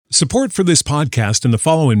Support for this podcast and the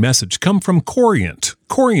following message come from Corient.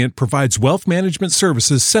 Corient provides wealth management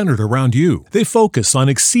services centered around you. They focus on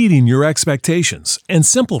exceeding your expectations and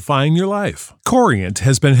simplifying your life. Corient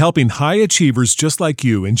has been helping high achievers just like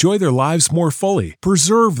you enjoy their lives more fully,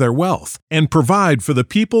 preserve their wealth, and provide for the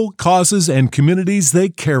people, causes, and communities they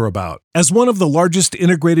care about. As one of the largest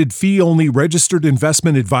integrated fee-only registered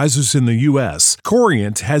investment advisors in the U.S.,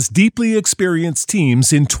 Corient has deeply experienced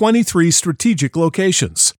teams in 23 strategic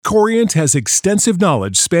locations. Corient has extensive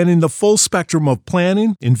knowledge spanning the full spectrum of planning,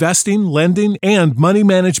 investing, lending, and money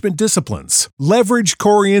management disciplines. Leverage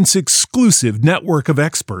Corient's exclusive network of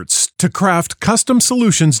experts to craft custom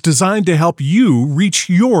solutions designed to help you reach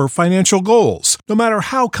your financial goals, no matter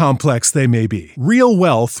how complex they may be. Real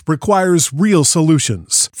wealth requires real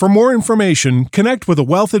solutions. For more information, connect with a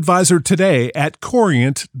wealth advisor today at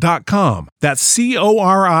Corient.com. That's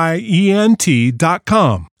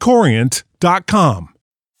Corient.com. Corient.com.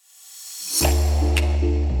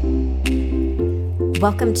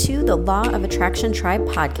 Welcome to the Law of Attraction Tribe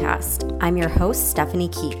podcast. I'm your host, Stephanie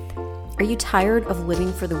Keith. Are you tired of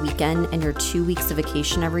living for the weekend and your 2 weeks of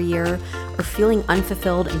vacation every year, or feeling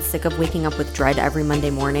unfulfilled and sick of waking up with dread every Monday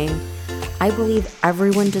morning? I believe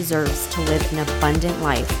everyone deserves to live an abundant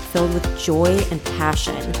life filled with joy and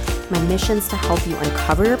passion. My mission is to help you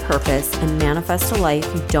uncover your purpose and manifest a life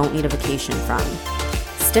you don't need a vacation from.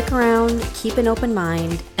 Stick around, keep an open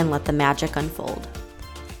mind, and let the magic unfold.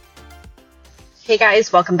 Hey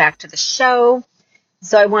guys, welcome back to the show.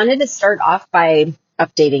 So I wanted to start off by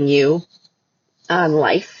updating you on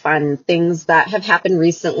life, on things that have happened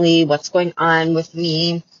recently, what's going on with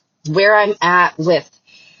me, where I'm at with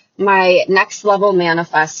my next level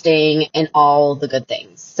manifesting, and all the good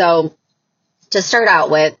things. So to start out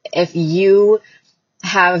with, if you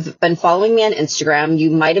have been following me on Instagram, you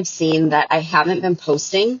might have seen that I haven't been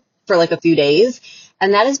posting for like a few days,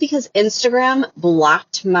 and that is because Instagram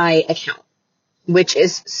blocked my account, which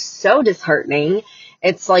is so disheartening.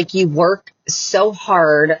 It's like you work so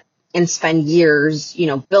hard and spend years,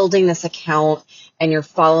 building this account and you're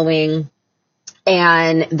following,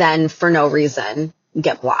 and then for no reason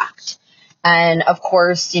get blocked. And of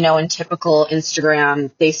course, in typical Instagram,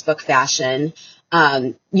 Facebook fashion,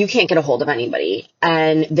 you can't get a hold of anybody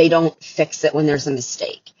and they don't fix it when there's a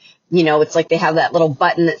mistake. It's like they have that little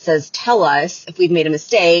button that says, tell us if we've made a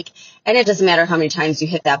mistake. And it doesn't matter how many times you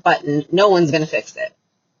hit that button, no one's going to fix it.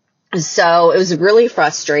 So it was really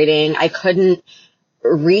frustrating. I couldn't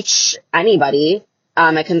reach anybody.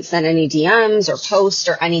 I couldn't send any DMs or post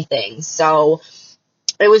or anything. So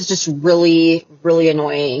it was just really, really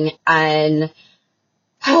annoying. And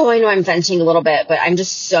I know I'm venting a little bit, but I'm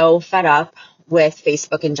just so fed up with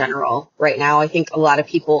Facebook in general right now. I think a lot of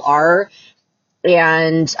people are.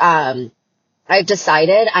 And I've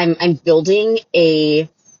decided I'm building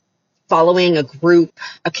following a group,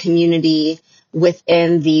 a community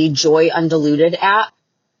within the Joy Undiluted app.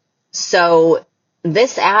 So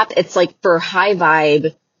this app, it's like for high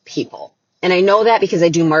vibe people. And I know that because I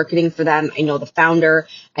do marketing for them. I know the founder,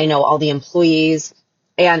 I know all the employees,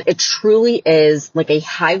 and it truly is like a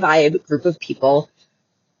high vibe group of people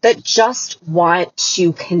that just want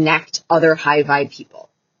to connect other high vibe people.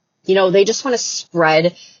 They just want to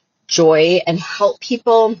spread joy and help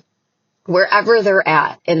people wherever they're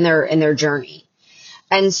at in their journey.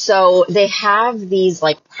 And so they have these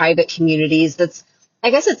like private communities I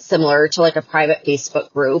guess it's similar to like a private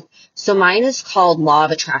Facebook group. So mine is called Law of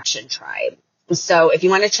Attraction Tribe. So if you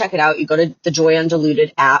want to check it out, you go to the Joy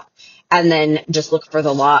Undiluted app and then just look for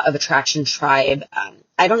the Law of Attraction Tribe.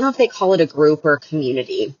 I don't know if they call it a group or a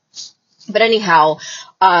community, but anyhow,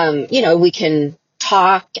 we can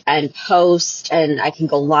talk and post, and I can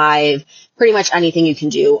go live, pretty much anything you can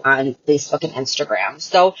do on Facebook and Instagram.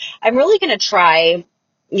 So I'm really going to try,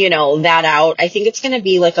 that out. I think it's going to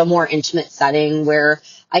be like a more intimate setting where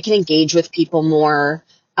I can engage with people more.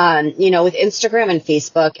 With Instagram and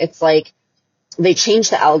Facebook, it's like they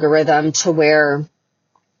changed the algorithm to where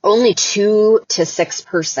only 2 to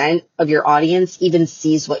 6% of your audience even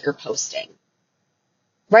sees what you're posting,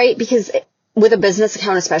 right? Because with a business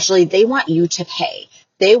account especially, they want you to pay.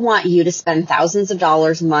 They want you to spend thousands of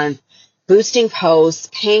dollars a month boosting posts,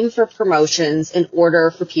 paying for promotions in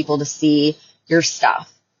order for people to see your stuff.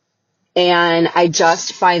 And I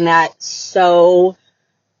just find that so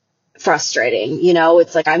frustrating.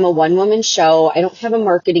 It's like I'm a one-woman show. I don't have a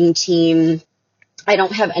marketing team. I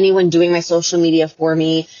don't have anyone doing my social media for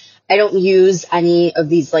me. I don't use any of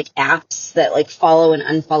these like apps that like follow and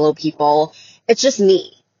unfollow people. It's just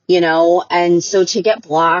me. And so to get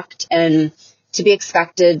blocked and to be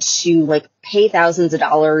expected to like pay thousands of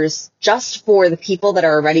dollars just for the people that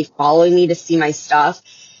are already following me to see my stuff,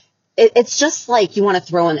 it's just like you want to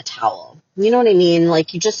throw in the towel. You know what I mean?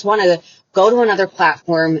 Like you just want to go to another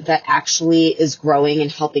platform that actually is growing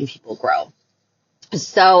and helping people grow.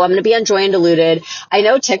 So I'm going to be on Joy and Diluted. I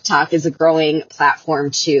know TikTok is a growing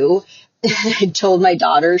platform too. I told my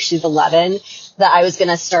daughter, she's 11, that I was going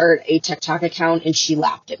to start a TikTok account and she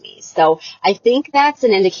laughed at me. So I think that's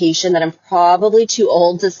an indication that I'm probably too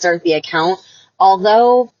old to start the account.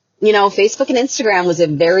 Although, you know, Facebook and Instagram was a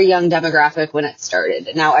very young demographic when it started,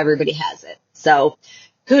 and now everybody has it. So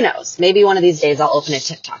who knows? Maybe one of these days I'll open a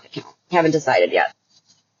TikTok account. Haven't decided yet.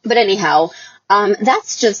 But anyhow,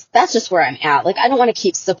 that's just where I'm at. Like, I don't want to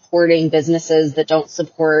keep supporting businesses that don't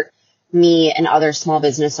support me and other small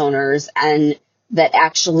business owners and that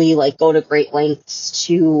actually like go to great lengths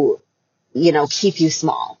to, you know, keep you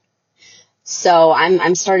small. So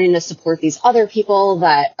I'm starting to support these other people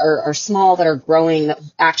that are small, that are growing, that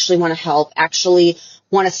actually want to help, actually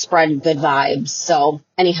want to spread good vibes. So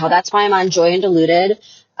anyhow, that's why I'm on Joy and Diluted.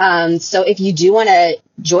 So if you do want to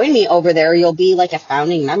join me over there, you'll be like a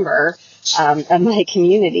founding member of my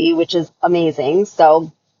community, which is amazing.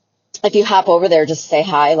 So if you hop over there, just say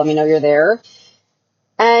hi, let me know you're there.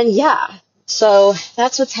 And yeah, so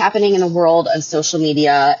that's what's happening in the world of social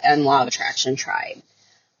media and Law of Attraction Tribe.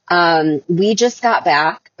 We just got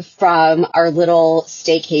back from our little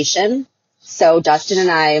staycation. So Dustin and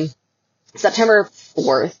I, September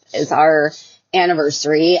 4th is our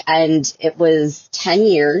anniversary, and it was 10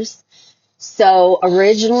 years. So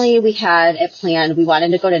originally we had it planned. We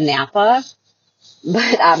wanted to go to Napa,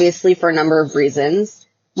 but obviously for a number of reasons,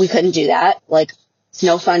 we couldn't do that. Like, it's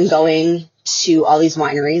no fun going to all these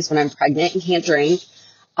wineries when I'm pregnant and can't drink.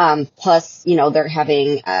 Plus, you know, they're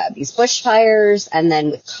having these bushfires, and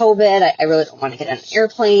then with COVID, I really don't want to get on an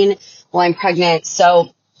airplane while I'm pregnant.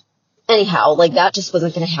 So anyhow, like that just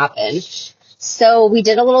wasn't going to happen. So we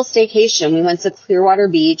did a little staycation. We went to Clearwater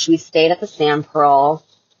Beach. We stayed at the Sand Pearl,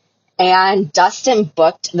 and Dustin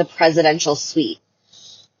booked the presidential suite,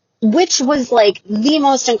 which was like the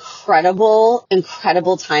most incredible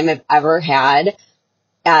time I've ever had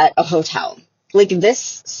at a hotel. Like,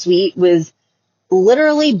 this suite was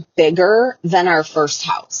literally bigger than our first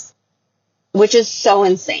house, which is so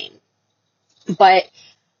insane. But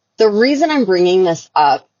the reason I'm bringing this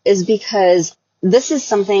up is because this is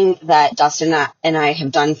something that Dustin and I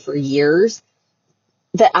have done for years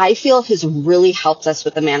that I feel has really helped us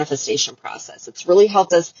with the manifestation process. It's really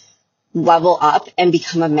helped us level up and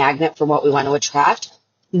become a magnet for what we want to attract.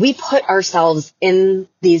 We put ourselves in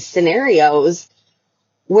these scenarios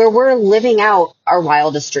where we're living out our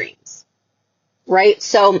wildest dreams, right?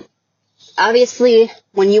 So obviously,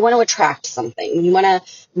 when you want to attract something, when you want to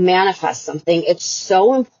manifest something, it's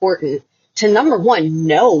so important to, number one,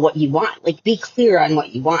 know what you want, like be clear on what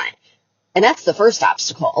you want. And that's the first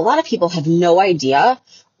obstacle. A lot of people have no idea,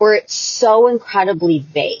 or it's so incredibly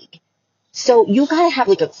vague. So you got to have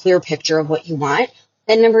like a clear picture of what you want.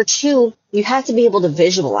 And number two, you have to be able to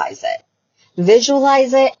visualize it.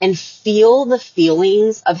 Visualize it and feel the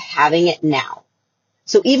feelings of having it now.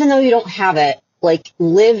 So even though you don't have it, like,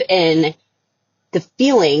 live in the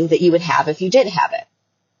feeling that you would have if you did have it.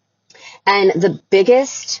 And the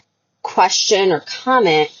biggest question or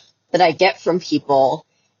comment that I get from people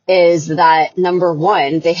is that, number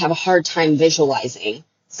one, they have a hard time visualizing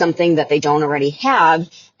something that they don't already have.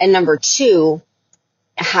 And number two,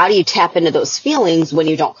 how do you tap into those feelings when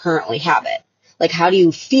you don't currently have it? Like, how do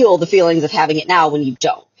you feel the feelings of having it now when you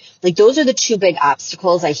don't? Like, those are the two big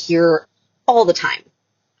obstacles I hear all the time.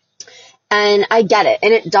 And I get it.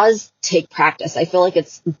 And it does take practice. I feel like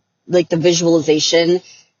it's like the visualization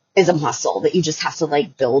is a muscle that you just have to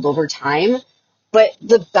like build over time. But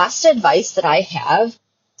the best advice that I have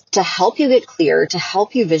to help you get clear, to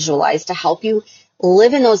help you visualize, to help you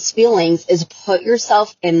live in those feelings is put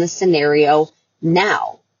yourself in the scenario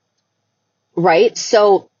now, right?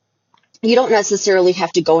 So you don't necessarily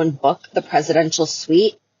have to go and book the presidential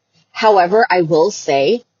suite. However, I will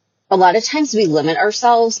say a lot of times we limit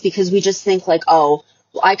ourselves because we just think like, oh,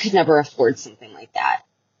 well, I could never afford something like that.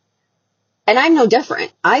 And I'm no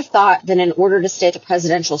different. I thought that in order to stay at the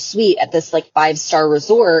presidential suite at this like 5-star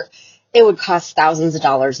resort, it would cost thousands of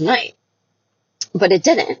dollars a night. But it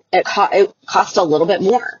didn't. It cost a little bit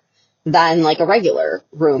more than like a regular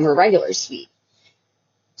room or regular suite.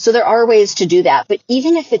 So there are ways to do that. But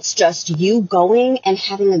even if it's just you going and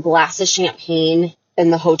having a glass of champagne in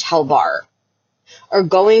the hotel bar, or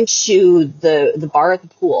going to the bar at the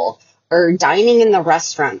pool, or dining in the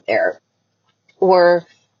restaurant there, or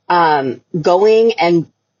going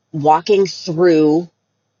and walking through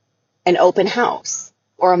an open house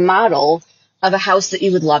or a model of a house that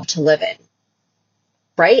you would love to live in,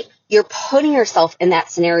 right? you're putting yourself in that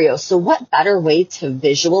scenario. So what better way to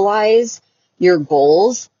visualize your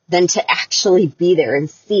goals than to actually be there and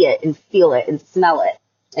see it and feel it and smell it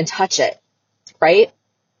and touch it, right?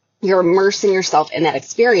 You're immersing yourself in that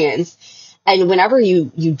experience. And whenever you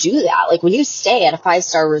do that, like when you stay at a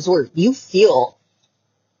 5-star resort, you feel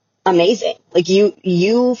amazing. Like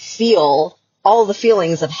you feel all the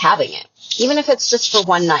feelings of having it, even if it's just for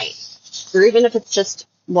one night, or even if it's just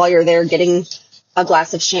while you're there getting a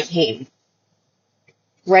glass of champagne,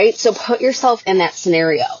 right? So put yourself in that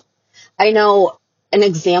scenario. I know an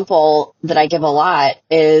example that I give a lot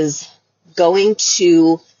is going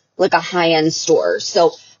to like a high-end store.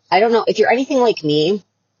 So I don't know if you're anything like me,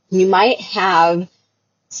 you might have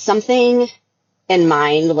something in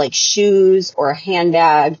mind, like shoes or a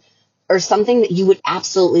handbag or something that you would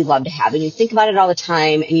absolutely love to have. And you think about it all the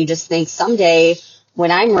time, and you just think, someday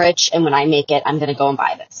when I'm rich and when I make it, I'm going to go and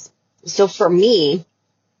buy this. So for me,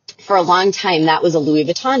 for a long time, that was a Louis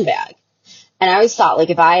Vuitton bag. And I always thought, like,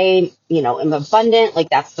 if I, am abundant, like,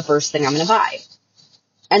 that's the first thing I'm going to buy.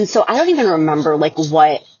 And so I don't even remember, like,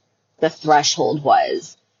 what the threshold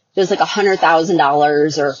was. It was like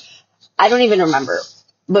 $100,000, or I don't even remember.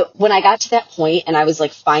 But when I got to that point and I was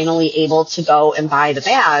like finally able to go and buy the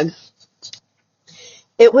bag,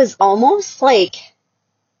 it was almost like,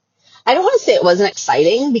 I don't want to say it wasn't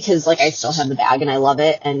exciting, because like I still have the bag and I love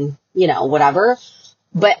it and whatever.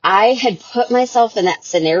 But I had put myself in that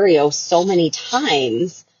scenario so many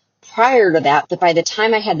times prior to that by the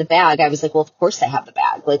time I had the bag, I was like, well, of course I have the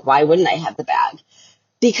bag. Like, why wouldn't I have the bag?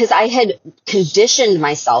 Because I had conditioned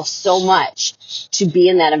myself so much to be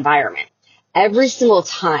in that environment. Every single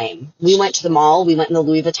time we went to the mall, we went in the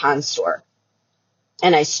Louis Vuitton store.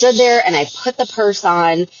 And I stood there and I put the purse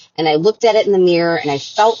on and I looked at it in the mirror and I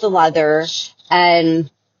felt the leather,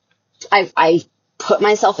 and I put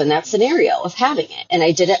myself in that scenario of having it, and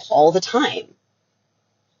I did it all the time.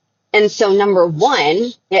 And so number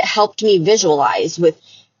one, it helped me visualize with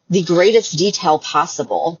the greatest detail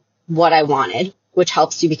possible what I wanted, which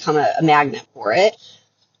helps you become a magnet for it.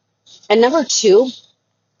 And number two,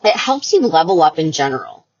 it helps you level up in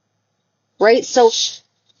general, right? So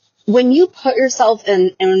when you put yourself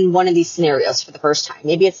in one of these scenarios for the first time,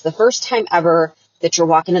 maybe it's the first time ever that you're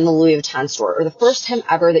walking in the Louis Vuitton store, or the first time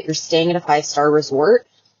ever that you're staying at a 5-star resort,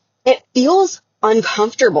 it feels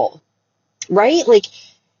uncomfortable, right? Like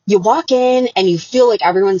you walk in and you feel like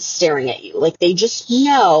everyone's staring at you. Like they just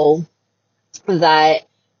know that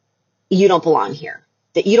you don't belong here,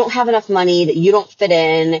 that you don't have enough money, that you don't fit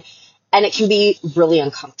in, and it can be really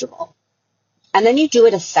uncomfortable. And then you do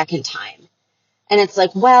it a second time, and it's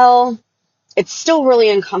like, well, it's still really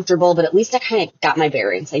uncomfortable, but at least I kind of got my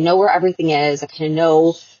bearings. I know where everything is. I kind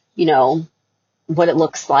of know, what it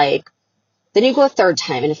looks like. Then you go a third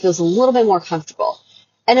time and it feels a little bit more comfortable.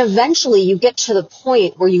 And eventually you get to the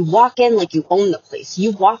point where you walk in like you own the place.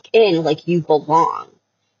 You walk in like you belong.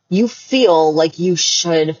 You feel like you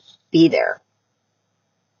should be there.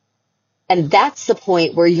 And that's the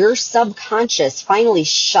point where your subconscious finally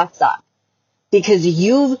shuts up, because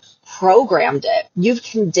you've programmed it. You've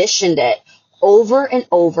conditioned it over and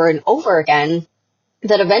over and over again,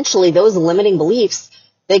 that eventually those limiting beliefs,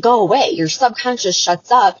 they go away. Your subconscious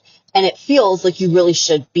shuts up and it feels like you really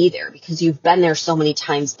should be there because you've been there so many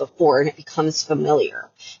times before, and it becomes familiar.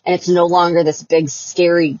 And it's no longer this big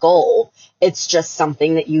scary goal. It's just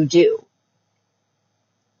something that you do,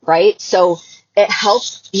 right? So it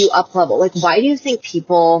helps you up level. Like, why do you think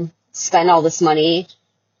people spend all this money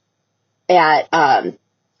at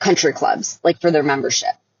country clubs, like for their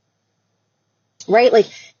membership? Right? Like,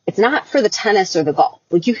 it's not for the tennis or the golf.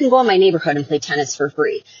 Like, you can go in my neighborhood and play tennis for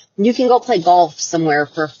free. You can go play golf somewhere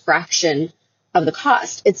for a fraction of the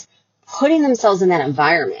cost. It's putting themselves in that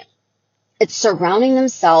environment. It's surrounding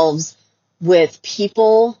themselves with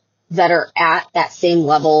people that are at that same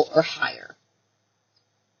level or higher.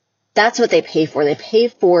 That's what they pay for. They pay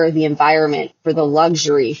for the environment, for the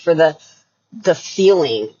luxury, for the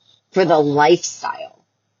feeling, for the lifestyle.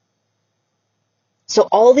 So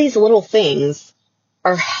all these little things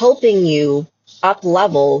are helping you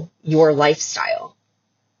up-level your lifestyle.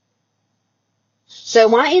 So I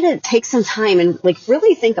want you to take some time and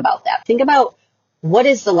really think about that. Think about, what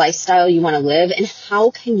is the lifestyle you want to live, and how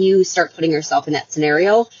can you start putting yourself in that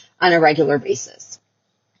scenario on a regular basis?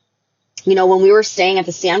 When we were staying at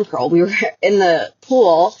the Sand Pearl, we were in the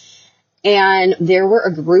pool, and there were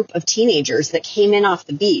a group of teenagers that came in off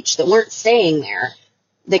the beach that weren't staying there.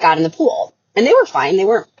 They got in the pool, and they were fine. They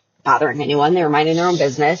weren't bothering anyone. They were minding their own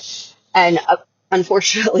business. And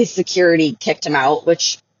unfortunately, security kicked them out,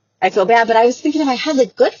 which I feel bad. But I was thinking in my head,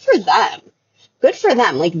 good for them. Good for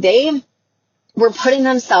them. They were putting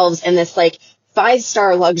themselves in this like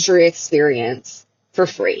 5-star luxury experience for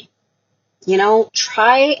free. You know,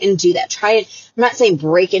 try and do that. Try it. I'm not saying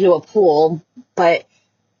break into a pool, but,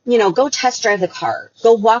 you know, go test drive the car.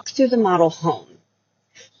 Go walk through the model home.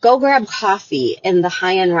 Go grab coffee in the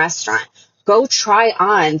high-end restaurant. Go try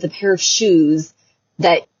on the pair of shoes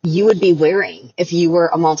that you would be wearing if you were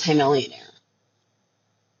a multimillionaire.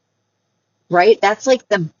 Right? That's like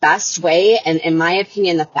the best way, and in my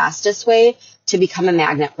opinion, the fastest way to become a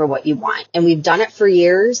magnet for what you want. And we've done it for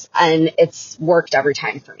years, and it's worked every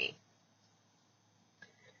time for me.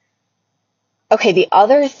 Okay, the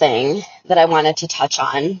other thing that I wanted to touch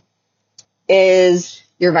on is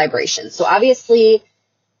your vibration. So obviously,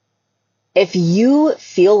 if you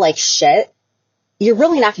feel like shit, you're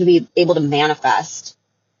really not going to be able to manifest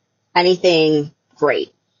anything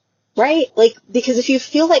great, right? Like, because if you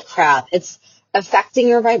feel like crap, it's affecting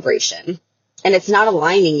your vibration and it's not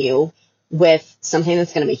aligning you with something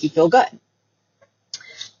that's going to make you feel good.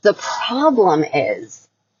 The problem is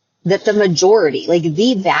that the majority, like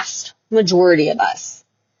the vast majority of us,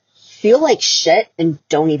 feel like shit and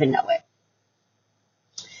don't even know it.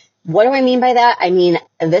 What do I mean by that? I mean,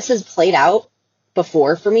 this has played out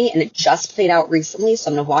before for me, and it just played out recently,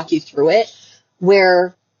 so I'm going to walk you through it,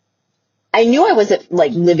 where I knew I wasn't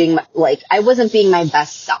like living, like I wasn't being my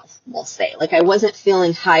best self, we'll say. Like I wasn't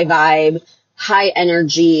feeling high vibe, high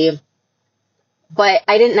energy, but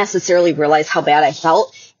I didn't necessarily realize how bad I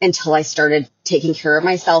felt until I started taking care of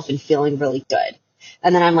myself and feeling really good.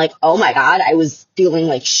 And then I'm like, oh my God, I was feeling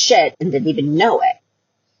like shit and didn't even know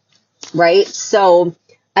it. Right? So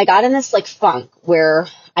I got in this like funk where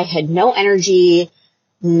I had no energy,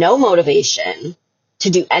 no motivation to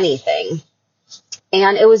do anything.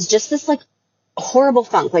 And it was just this like horrible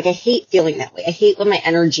funk. Like I hate feeling that way. I hate when my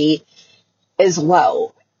energy is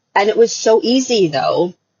low. And it was so easy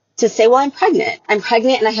though to say, well, I'm pregnant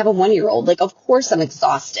and I have a 1-year-old. Like, of course I'm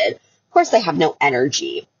exhausted. Of course I have no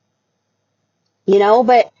energy, you know,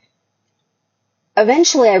 but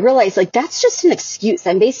eventually I realized like, that's just an excuse.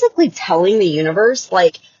 I'm basically telling the universe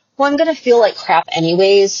like, well, I'm going to feel like crap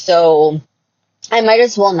anyways. So I might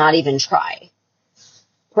as well not even try.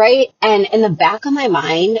 Right? And in the back of my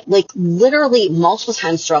mind, like literally multiple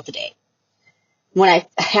times throughout the day, when I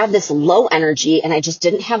had this low energy and I just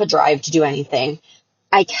didn't have a drive to do anything,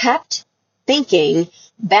 I kept thinking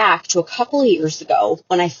back to a couple of years ago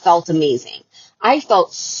when I felt amazing. I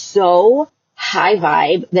felt so high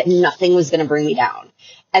vibe that nothing was going to bring me down.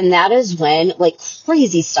 And that is when like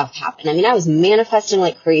crazy stuff happened. I mean, I was manifesting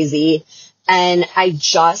like crazy and I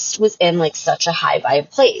just was in like such a high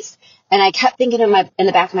vibe place. And I kept thinking in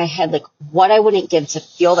the back of my head, like what I wouldn't give to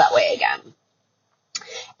feel that way again.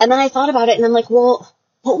 And then I thought about it and I'm like, well,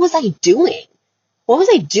 what was I doing? What was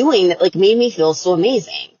I doing that like made me feel so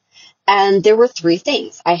amazing? And there were 3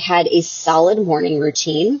 things. I had a solid morning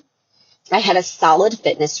routine. I had a solid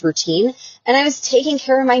fitness routine, and I was taking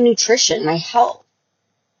care of my nutrition, my health,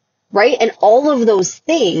 right? And all of those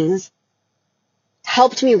things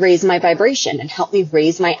helped me raise my vibration and helped me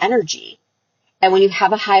raise my energy. And when you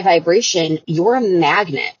have a high vibration, you're a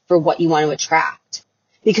magnet for what you want to attract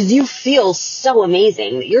because you feel so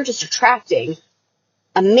amazing that you're just attracting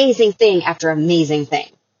amazing thing after amazing thing.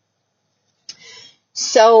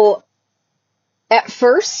 So at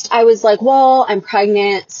first I was like, well, I'm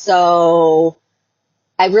pregnant, so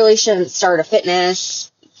I really shouldn't start a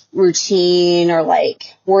fitness routine or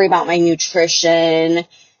like worry about my nutrition.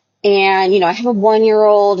 And, you know, I have a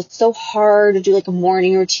 1-year-old. It's so hard to do like a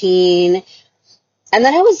morning routine. And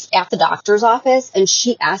then I was at the doctor's office and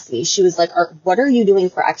she asked me, she was like, what are you doing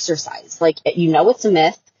for exercise? Like, you know, it's a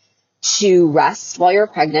myth to rest while you're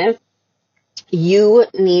pregnant. You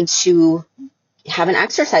need to have an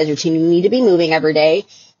exercise routine. You need to be moving every day.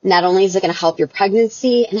 Not only is it going to help your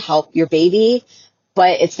pregnancy and help your baby,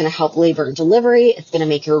 but it's going to help labor and delivery. It's going to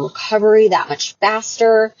make your recovery that much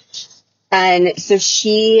faster. And so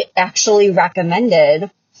she actually recommended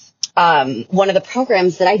one of the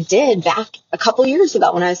programs that I did back a couple years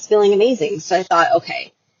ago when I was feeling amazing. So I thought,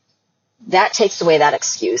 okay, that takes away that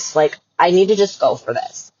excuse. Like, I need to just go for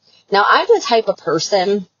this. Now, I'm the type of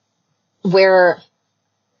person where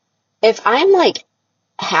if I'm like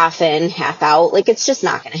half in, half out, like it's just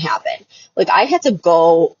not going to happen. Like I had to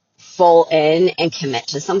go full in and commit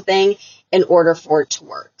to something in order for it to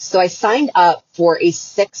work. So I signed up for a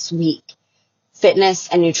 6-week fitness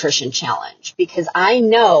and nutrition challenge because I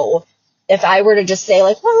know if I were to just say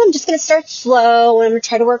like, well, I'm just going to start slow and I'm going to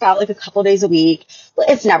try to work out like a couple days a week, well,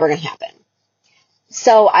 it's never going to happen.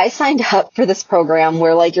 So I signed up for this program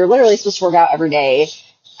where like you're literally supposed to work out every day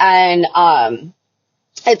and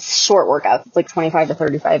it's short workouts, it's like 25 to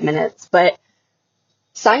 35 minutes, but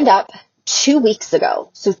Signed up 2 weeks ago.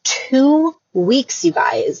 So 2 weeks, you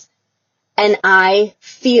guys. And I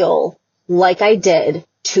feel like I did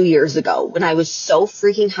 2 years ago when I was so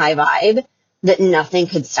freaking high vibe that nothing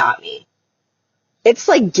could stop me. It's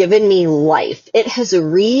like given me life. It has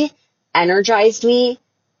re-energized me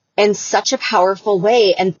in such a powerful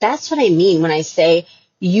way. And that's what I mean when I say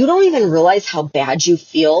you don't even realize how bad you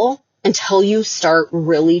feel until you start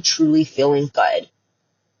really, truly feeling good.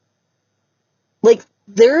 Like,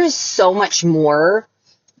 there is so much more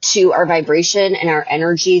to our vibration and our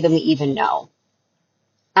energy than we even know.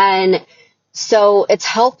 And so it's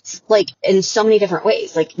helped like in so many different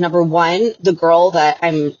ways. Like, number one, the girl that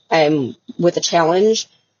I'm with a challenge,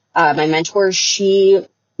 my mentor, she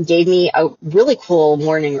gave me a really cool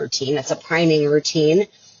morning routine. It's a priming routine.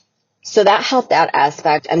 So that helped that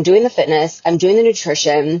aspect. I'm doing the fitness, I'm doing the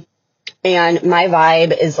nutrition, and my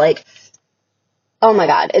vibe is like, oh my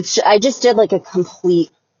God, I just did like a complete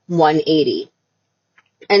 180.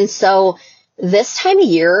 And so this time of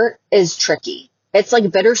year is tricky. It's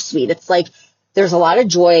like bittersweet. It's like there's a lot of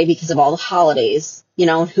joy because of all the holidays, you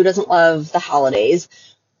know, who doesn't love the holidays?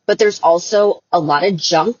 But there's also a lot of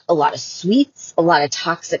junk, a lot of sweets, a lot of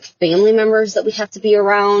toxic family members that we have to be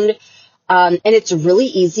around. And it's really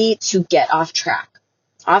easy to get off track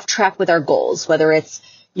with our goals, whether it's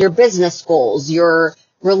your business goals, your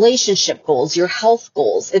relationship goals, your health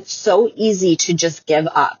goals. It's so easy to just give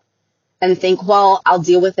up and think, well, I'll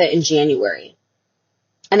deal with it in January.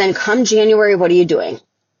 And then come January, what are you doing?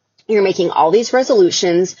 You're making all these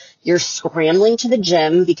resolutions. You're scrambling to the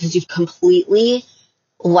gym because you've completely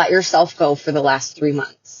let yourself go for the last 3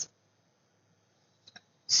 months.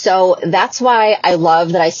 So that's why I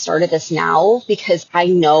love that I started this now, because I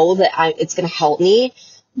know that it's going to help me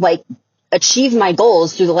like achieve my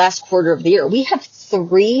goals through the last quarter of the year. We have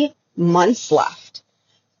 3 months left,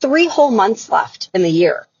 3 whole months left in the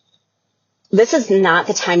year. This is not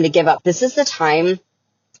the time to give up. This is the time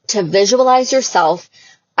to visualize yourself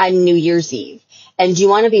on New Year's Eve. And do you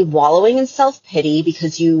want to be wallowing in self-pity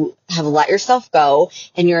because you have let yourself go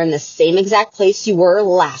and you're in the same exact place you were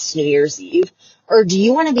last New Year's Eve? Or do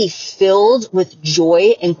you want to be filled with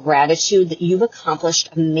joy and gratitude that you've accomplished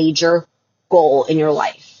a major goal in your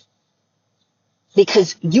life?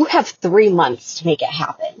 Because you have 3 months to make it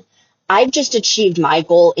happen. I've just achieved my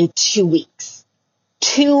goal in 2 weeks.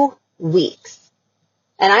 2 weeks.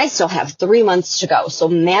 And I still have 3 months to go. So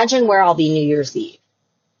imagine where I'll be New Year's Eve.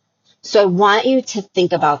 So I want you to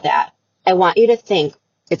think about that. I want you to think,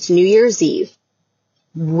 it's New Year's Eve.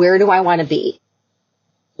 Where do I want to be?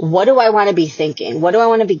 What do I want to be thinking? What do I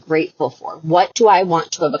want to be grateful for? What do I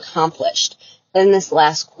want to have accomplished in this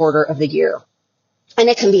last quarter of the year? And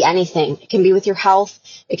it can be anything. It can be with your health.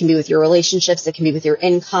 It can be with your relationships. It can be with your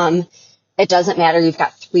income. It doesn't matter. You've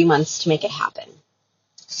got 3 months to make it happen.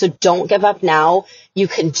 So don't give up now. You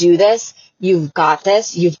can do this. You've got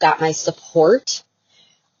this. You've got my support.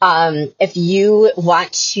 If you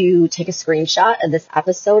want to take a screenshot of this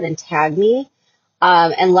episode and tag me,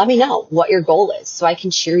 and let me know what your goal is so I can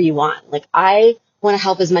cheer you on. Like, I want to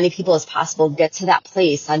help as many people as possible get to that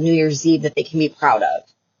place on New Year's Eve that they can be proud of.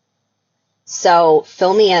 So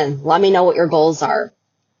fill me in. Let me know what your goals are.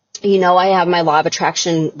 You know, I have my Law of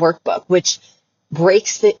Attraction workbook, which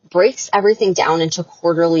breaks everything down into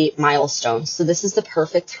quarterly milestones. So this is the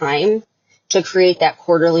perfect time to create that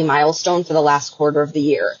quarterly milestone for the last quarter of the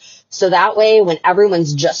year. So that way, when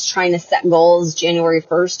everyone's just trying to set goals January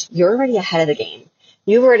 1st, you're already ahead of the game.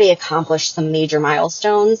 You've already accomplished some major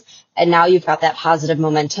milestones, and now you've got that positive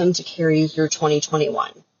momentum to carry you through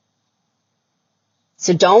 2021.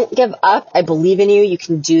 So don't give up. I believe in you. You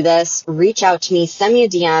can do this. Reach out to me. Send me a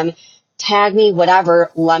DM. Tag me,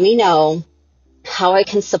 whatever. Let me know how I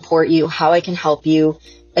can support you, how I can help you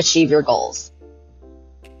achieve your goals.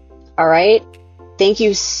 All right. Thank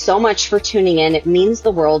you so much for tuning in. It means the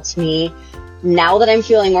world to me. Now that I'm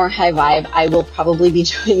feeling more high vibe, I will probably be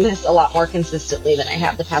doing this a lot more consistently than I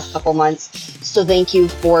have the past couple months. So thank you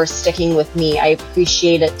for sticking with me. I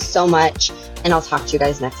appreciate it so much. And I'll talk to you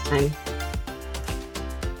guys next time.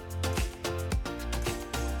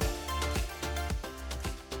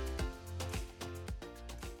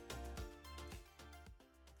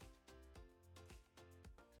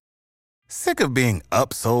 Sick of being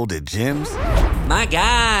upsold at gyms? My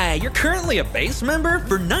guy, you're currently a base member?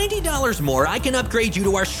 For $90 more, I can upgrade you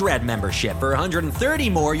to our Shred membership. For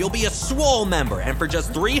 $130 more, you'll be a Swole member. And for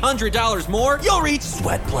just $300 more, you'll reach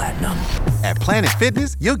Sweat Platinum. At Planet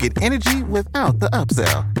Fitness, you'll get energy without the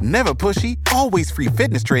upsell. Never pushy, always free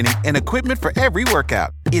fitness training and equipment for every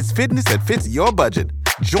workout. It's fitness that fits your budget.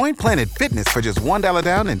 Join Planet Fitness for just $1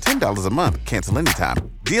 down and $10 a month. Cancel anytime.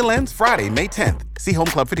 Deal ends Friday, May 10th. See Home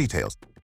Club for details.